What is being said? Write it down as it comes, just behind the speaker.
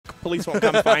Police won't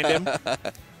come find him.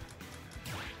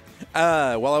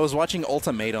 While I was watching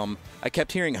Ultimatum, I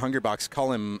kept hearing Hungerbox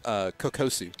call him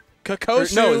Kokosu.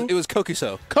 Kokosu? No, it was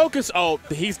Kokuso. Kokus. Oh,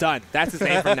 he's done. That's his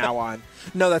name from now on.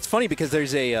 No, that's funny because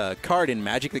there's a card in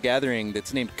Magic the Gathering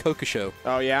that's named Kokusho.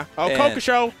 Oh, yeah? Oh, And-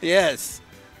 Kokusho. Yes.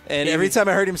 And every time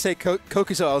I heard him say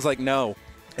Kokuso, I was like, no,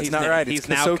 that's not right. It's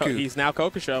Kosoku. He's now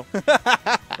Kokusho.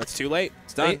 That's too late.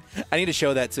 It's done. I need to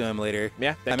show that to him later.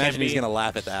 Yeah, I imagine he's going to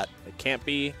laugh at that. It can't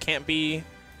be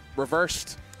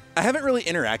reversed. I haven't really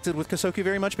interacted with Kosoku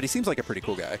very much, but he seems like a pretty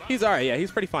cool guy. He's all right. Yeah,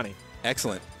 he's pretty funny.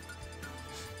 Excellent.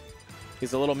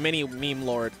 He's a little mini meme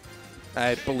lord.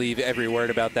 I believe every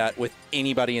word about that with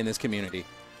anybody in this community.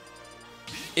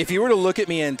 If you were to look at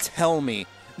me and tell me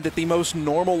that the most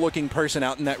normal-looking person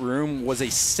out in that room was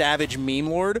a savage meme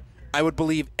lord, I would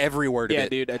believe every word of it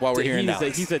dude, while we're here in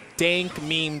Dallas. He's a dank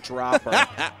meme dropper.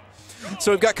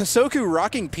 So we've got Kosoku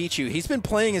rocking Pichu. He's been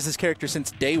playing as this character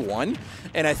since day one,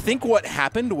 and I think what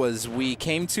happened was we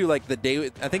came to like the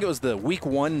day, I think it was the week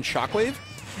 1 Shockwave,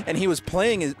 and he was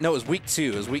playing, it was week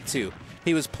 2, it was week 2.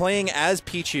 He was playing as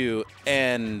Pichu,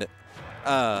 and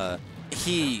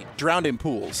he drowned in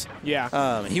pools.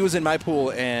 Yeah. He was in my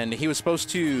pool, and he was supposed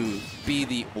to be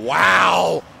the,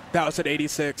 wow! That was at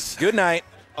 86. Good night.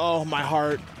 Oh, my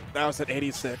heart. That was at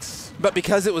 86. But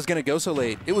because it was going to go so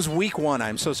late, it was week 1.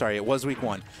 I'm so sorry. It was week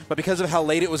 1. But because of how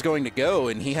late it was going to go,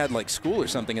 and he had like school or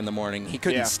something in the morning, he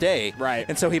couldn't stay. Right.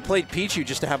 And so he played Pichu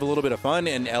just to have a little bit of fun,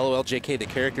 and LOLJK, the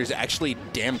character, is actually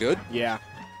damn good. Yeah.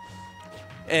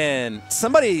 And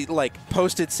somebody like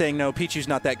posted saying, no, Pichu's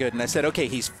not that good. And I said, okay,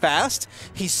 he's fast.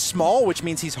 He's small, which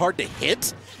means he's hard to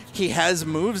hit. He has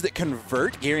moves that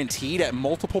convert guaranteed at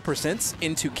multiple percents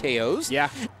into KOs. Yeah.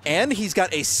 And he's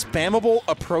got a spammable,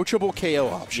 approachable KO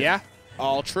option. Yeah.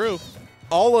 All true.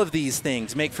 All of these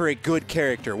things make for a good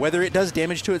character. Whether it does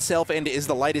damage to itself and is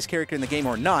the lightest character in the game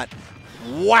or not,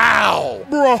 wow!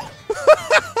 Bro.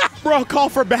 Bro, call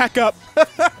for backup.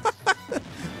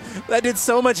 That did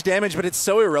so much damage, but it's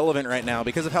so irrelevant right now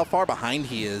because of how far behind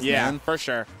he is, Yeah, man. for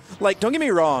sure. Like, don't get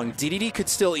me wrong, DDD could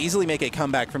still easily make a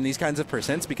comeback from these kinds of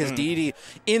percents because DDD,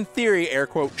 in theory, air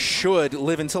quote, should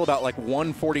live until about like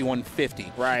 140,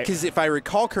 150. Right. Because if I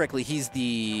recall correctly, he's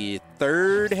the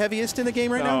 3rd heaviest in the game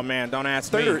right now. Oh, man, don't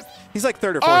ask Third me. or, he's like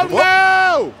 3rd or 4th. Oh,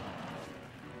 no!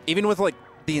 Even with like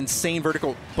the insane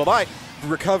vertical bye-bye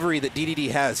recovery that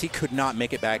DDD has, he could not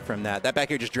make it back from that. That back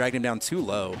air just dragged him down too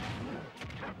low.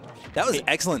 That was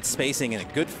excellent spacing and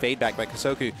a good fade back by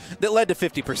Kosoku that led to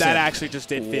 50%. That actually just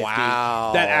did 50.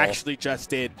 Wow. That actually just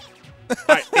did.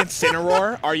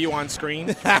 Incineroar, are you on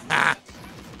screen?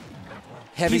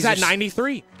 He's at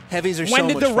 93. Heavies are so When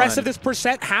much did the rest fun. of this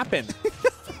percent happen?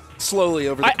 Slowly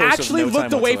over the I course actually of no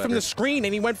looked time away whatsoever. from the screen,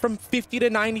 and he went from 50 to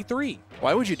 93.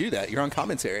 Why would you do that? You're on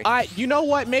commentary. You know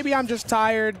what? Maybe I'm just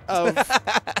tired of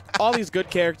all these good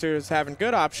characters having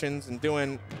good options and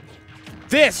doing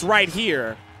this right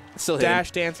here. Still hit him.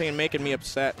 Dash dancing and making me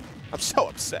upset. I'm so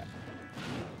upset.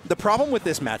 The problem with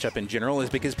this matchup in general is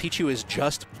because Pichu is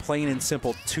just plain and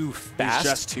simple too fast.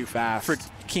 He's just too fast for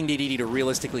King DDD to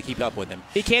realistically keep up with him.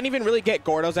 He can't even really get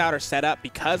Gordos out or set up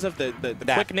because of the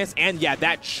quickness and, yeah,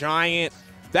 that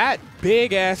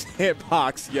big-ass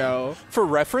hitbox, yo. For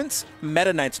reference,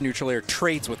 Meta Knight's neutral air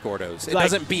trades with Gordos. It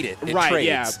doesn't beat it. It right, trades.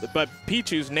 yeah. But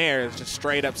Pichu's Nair is just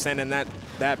straight up sending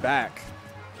that back.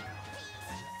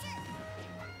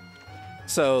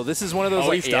 So this is one of those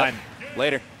like, he's done.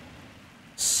 Later.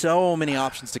 So many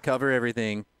options to cover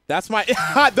everything. That's my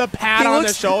the pat on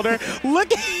the shoulder.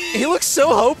 Look, he looks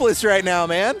so hopeless right now,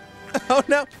 man. Oh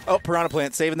no! Oh, Piranha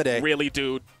Plant saving the day. Really,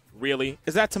 dude? Really?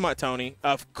 Is that Tamut Tony?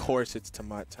 Of course, it's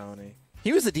Tamut Tony.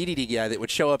 He was the DDD guy that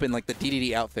would show up in like the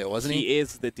DDD outfit, wasn't he? He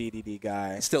is the DDD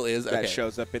guy. Still is. That okay.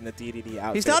 shows up in the DDD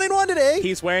outfit. He's not in one today.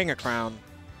 He's wearing a crown.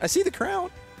 I see the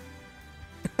crown.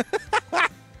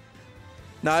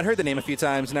 No, I'd heard the name a few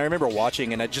times, and I remember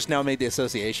watching, and I just now made the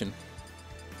association.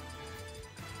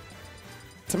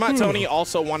 Tamut Tony,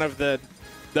 also one of the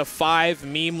 5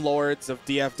 meme lords of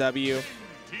DFW.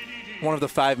 One of the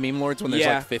 5 meme lords when there's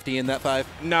Yeah. like 50 in that 5?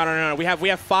 No. We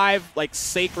have 5 like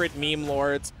sacred meme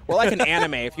lords. We're like an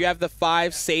anime. If you have the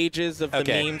 5 sages of the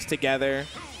memes together,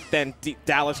 then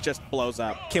Dallas just blows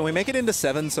up. Can we make it into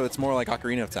 7 so it's more like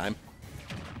Ocarina of Time?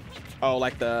 Oh,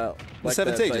 like the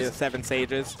 7 sages. The 7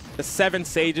 sages. The 7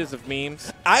 sages of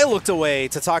memes. I looked away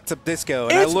to talk to Disco,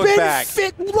 and I looked back.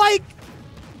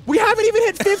 We haven't even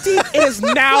hit 50. It is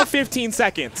now 15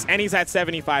 seconds, and he's at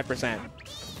 75%.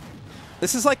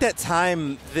 This is like that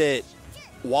time that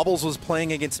Wobbles was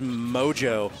playing against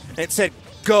Mojo, and it said,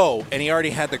 go, and he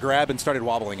already had the grab and started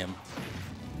wobbling him.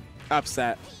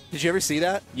 Upset. Did you ever see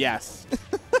that? Yes.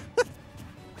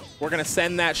 We're going to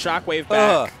send that Shockwave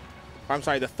back. I'm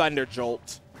sorry, the Thunder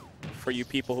Jolt, for you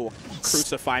people who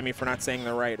crucify me for not saying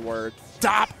the right word.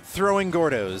 Stop throwing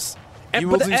Gordos. You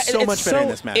will do so much better in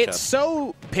this matchup. It's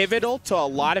so pivotal to a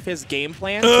lot of his game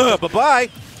plan. Bye-bye.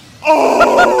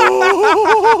 Oh!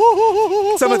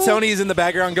 Some of Tony's in the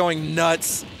background going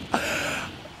nuts.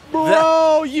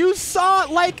 Bro, you saw,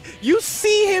 like, you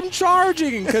see him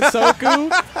charging, Kosoku.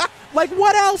 Like,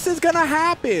 what else is going to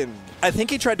happen? I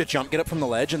think he tried to jump get up from the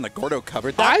ledge, and the Gordo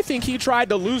covered that. I think he tried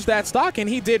to lose that stock, and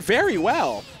he did very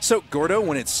well. So Gordo,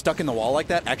 when it's stuck in the wall like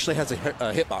that, actually has a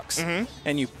hitbox.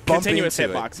 And you bump Continuous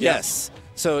into hitbox, it. Yes.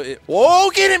 So,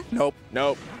 whoa, get him! Nope.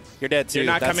 Nope. You're dead, too. You're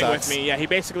not that coming sucks. with me. Yeah, he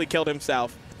basically killed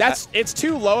himself. It's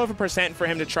too low of a percent for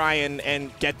him to try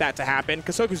and get that to happen.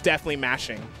 Kosoku's definitely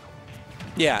mashing.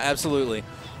 Yeah, absolutely.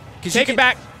 Take it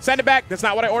back. Send it back. That's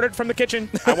not what I ordered from the kitchen.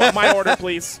 I want my order,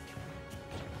 please.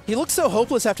 He looked so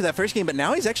hopeless after that first game, but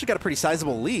now he's actually got a pretty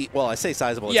sizable lead. Well, I say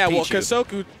sizable. Yeah, it's well, Pichu.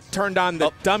 Kosoku turned on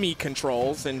the dummy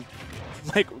controls and,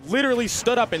 like, literally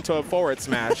stood up into a forward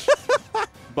smash.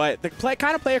 But the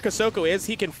kind of player Kosoku is,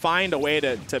 he can find a way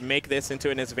to make this into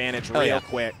an advantage real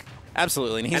quick.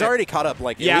 Absolutely, and he's already caught up,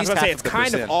 like, at least I was going to say, it's half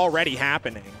kind of %. already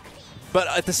happening. But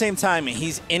at the same time,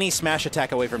 he's any smash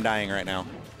attack away from dying right now.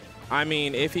 I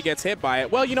mean, if he gets hit by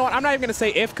it. Well, you know what? I'm not even going to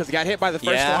say if, because he got hit by the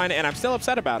first one, and I'm still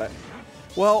upset about it.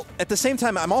 Well, at the same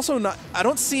time, I'm also not. I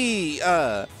don't see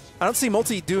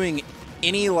Multi doing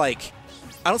any, like.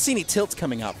 I don't see any tilts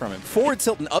coming out from him. Forward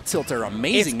tilt and up tilt are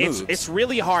amazing moves. It's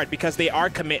really hard because they are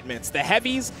commitments. The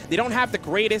heavies, they don't have the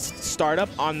greatest startup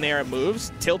on their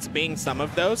moves, tilts being some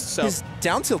of those. So his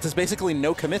down tilt is basically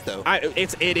no commit, though.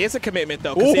 It is a commitment,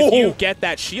 though, because if you get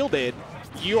that shielded,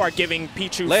 you are giving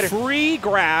Pichu free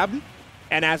grab,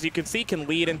 and as you can see, can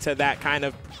lead into that kind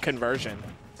of conversion.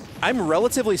 I'm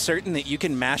relatively certain that you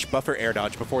can mash buffer air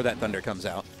dodge before that Thunder comes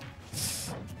out.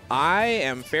 I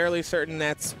am fairly certain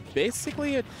that's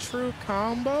basically a true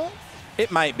combo. It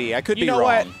might be. I could be wrong. You know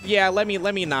what? Yeah, let me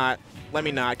not,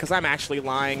 because I'm actually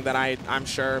lying that I'm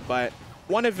sure. But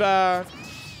one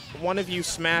of you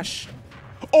smash.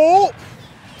 Oh!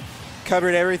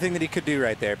 Covered everything that he could do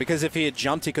right there, because if he had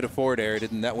jumped, he could have forward aired,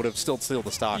 and that would have still sealed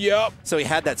the stock. Yep. So he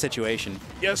had that situation.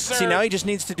 Yes, sir. See, now he just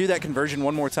needs to do that conversion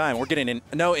one more time. We're getting in.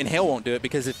 No, Inhale won't do it,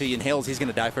 because if he inhales, he's going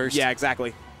to die first. Yeah,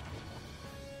 exactly.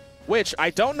 Which, I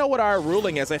don't know what our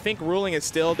ruling is. I think ruling is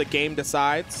still the game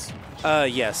decides.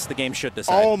 Yes, the game should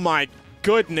decide. Oh, my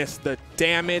goodness, the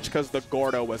damage, because the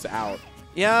Gordo was out.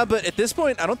 Yeah, but at this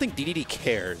point, I don't think DDD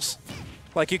cares.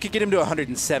 Like, you could get him to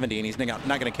 170, and he's not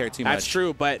going to care too much. That's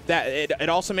true, but it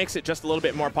also makes it just a little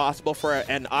bit more possible for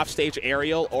an offstage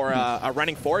aerial or a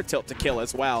running forward tilt to kill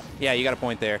as well. Yeah, you got a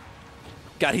point there.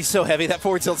 God, he's so heavy. That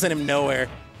forward tilt sent him nowhere.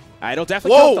 It'll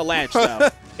definitely kill at the ledge, though.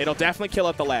 It'll definitely kill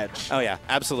at the ledge. Oh, yeah,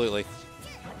 absolutely.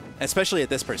 Especially at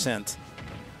this %.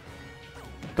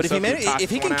 But so if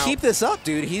he can keep this up,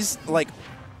 dude, he's like,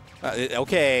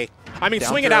 okay. I mean,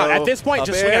 swing it out. At this point,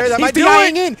 just swing it out. He's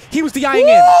DIing in. He was DIing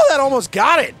in. That almost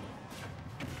got it.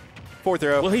 Fourth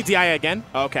throw. Will he DI again?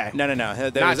 Okay. No. Not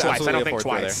twice. I don't think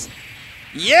twice.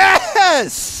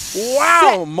 Yes!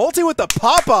 Wow. Multi with the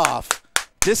pop-off.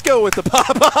 Disco with the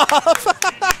pop-off.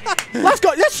 Let's go.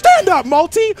 Let's stand up,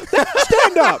 Multi.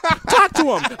 Stand up. Talk to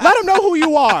him. Let him know who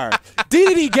you are.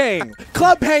 DDD Gang.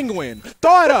 Club Penguin.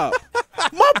 Throw it up.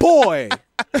 My boy.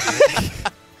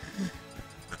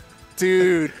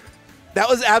 Dude. That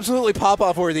was absolutely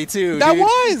pop-off worthy, too. That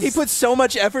was. He put so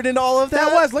much effort into all of that.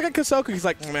 That was. Look at Kosoku. He's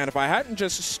like, man, if I hadn't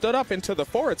just stood up into the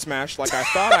forward smash like I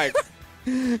thought I...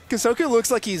 Kosoku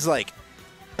looks like he's like...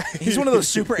 He's one of those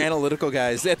super analytical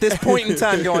guys at this point in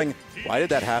time going, why did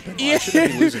that happen? Why should I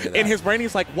be losing to that? In his brain,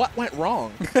 he's like, what went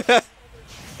wrong?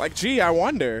 Like, gee, I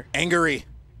wonder. Angry.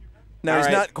 No, he's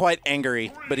not quite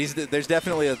angry, but there's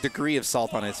definitely a degree of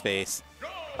salt on his face.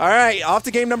 All right, off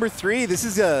to game number 3. This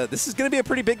is going to be a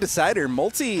pretty big decider.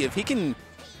 Multi, if he can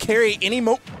carry any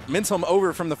momentum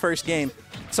over from the first game.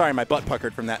 Sorry, my butt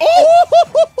puckered from that.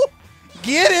 Oh!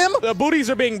 Get him! The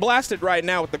booties are being blasted right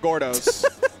now with the Gordos.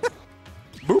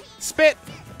 Boop. Spit.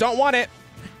 Don't want it.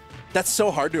 That's so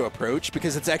hard to approach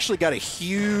because it's actually got a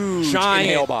huge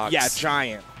inhale box. Yeah,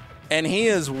 giant. And he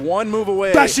is one move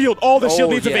away. That shield. Oh, the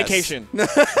shield needs a vacation.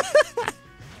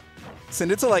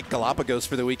 Send it to, like, Galapagos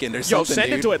for the weekend or something,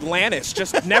 send it to Atlantis.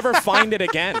 Just never find it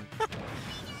again.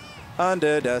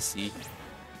 Under the sea.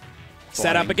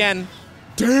 Set up again.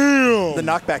 Damn. The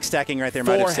knockback stacking right there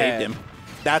might have saved him.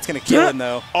 That's going to kill him,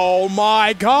 though. Oh,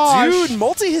 my gosh. Dude,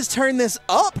 Multi has turned this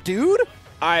up, dude.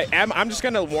 I'm just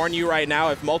going to warn you right now,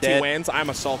 if Multi wins, I'm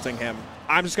assaulting him.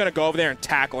 I'm just going to go over there and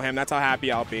tackle him. That's how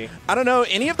happy I'll be. I don't know.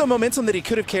 Any of the momentum that he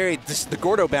could have carried, the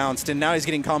Gordo bounced, and now he's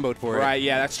getting comboed for it. Right,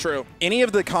 yeah, that's true. Any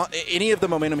of the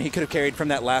momentum he could have carried from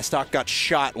that last stock got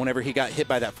shot whenever he got hit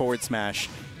by that forward smash.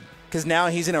 Because now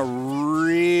he's in a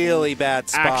really bad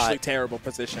spot. Actually terrible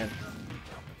position.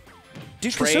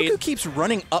 Dude, Kosoku keeps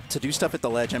running up to do stuff at the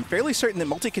ledge. I'm fairly certain that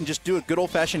Multi can just do a good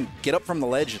old-fashioned get up from the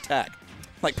ledge attack.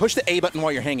 Like, push the A button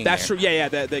while you're hanging That's there. true. Yeah,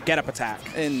 the get-up attack.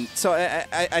 And so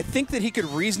I think that he could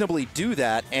reasonably do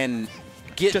that and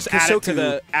get just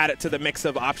Kosoku, add it to the mix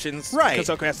of options right.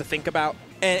 Kosoku has to think about.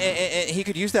 And he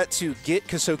could use that to get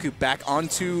Kosoku back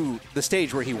onto the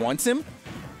stage where he wants him.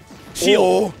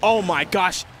 Shield. Oh my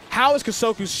gosh. How is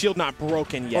Kosoku's shield not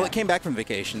broken yet? Well, it came back from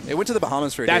vacation. It went to the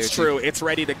Bahamas for a day. That's true. It's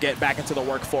ready to get back into the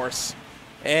workforce.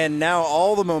 And now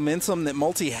all the momentum that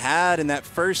Multi had in that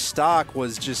first stock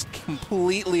was just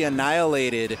completely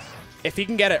annihilated. If he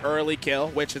can get an early kill,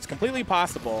 which is completely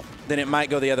possible, then it might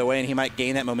go the other way and he might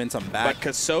gain that momentum back. But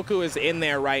Kosoku is in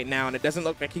there right now, and it doesn't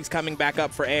look like he's coming back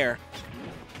up for air.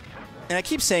 And I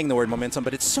keep saying the word momentum,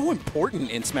 but it's so important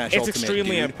in Smash Ultimate, It's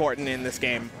extremely dude. important in this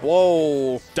game.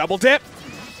 Whoa. Double dip.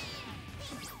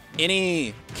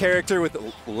 Any character with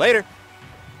later.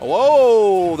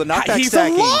 Whoa, the knockback He's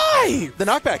stacking. alive! The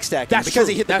knockback stacking. That's because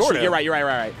true. he hit the That's Gordo. true. You're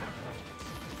right.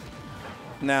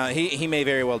 Now, he may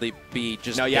very well be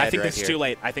just No, yeah, dead I think right this here. is too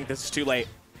late. I think this is too late.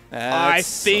 I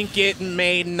think it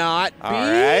may not be. All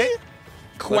right.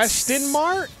 Question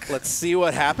mark? Let's see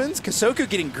what happens. Kosoku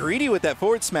getting greedy with that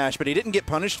forward smash, but he didn't get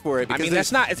punished for it. I mean,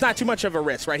 it's not too much of a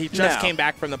risk, right? He just came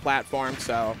back from the platform,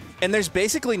 so. And there's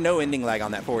basically no ending lag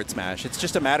on that forward smash. It's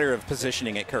just a matter of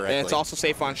positioning it correctly. And it's also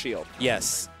safe on shield.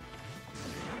 Yes.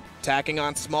 Attacking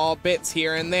on small bits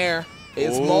here and there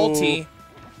is Multi.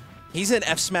 He's an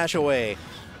F smash away.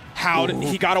 How did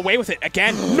he got away with it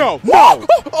again? No.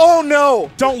 Oh,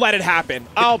 no. Don't let it happen.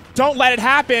 Oh, don't let it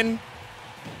happen.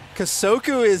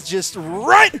 Kosoku is just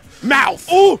right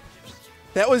mouth. Ooh.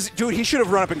 That was, dude, he should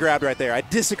have run up and grabbed right there. I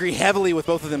disagree heavily with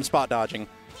both of them spot dodging.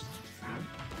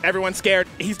 Everyone's scared.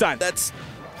 He's done.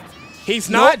 He's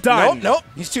Nope, not done. Nope.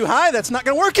 He's too high. That's not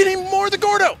going to work anymore. The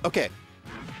Gordo. Okay.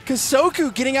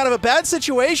 Kosoku getting out of a bad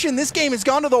situation. This game has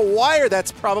gone to the wire.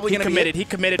 That's probably going to be He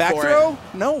committed back for throw? it.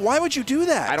 No, why would you do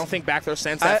that? I don't think back throw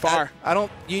sends that far. I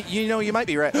don't. You know, you might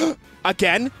be right.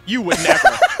 Again? You would never.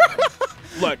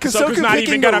 Look, Kosoku's not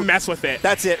even going to mess with it.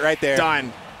 That's it right there.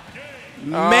 Done.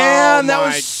 Man, that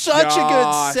was such a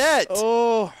good set.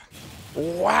 Oh.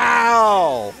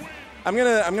 Wow. I'm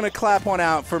gonna clap one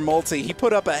out for Multi. He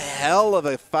put up a hell of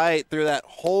a fight through that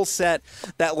whole set.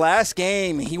 That last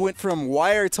game, he went from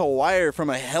wire to wire,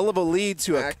 from a hell of a lead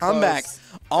to a comeback,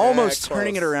 almost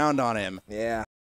turning it around on him. Yeah.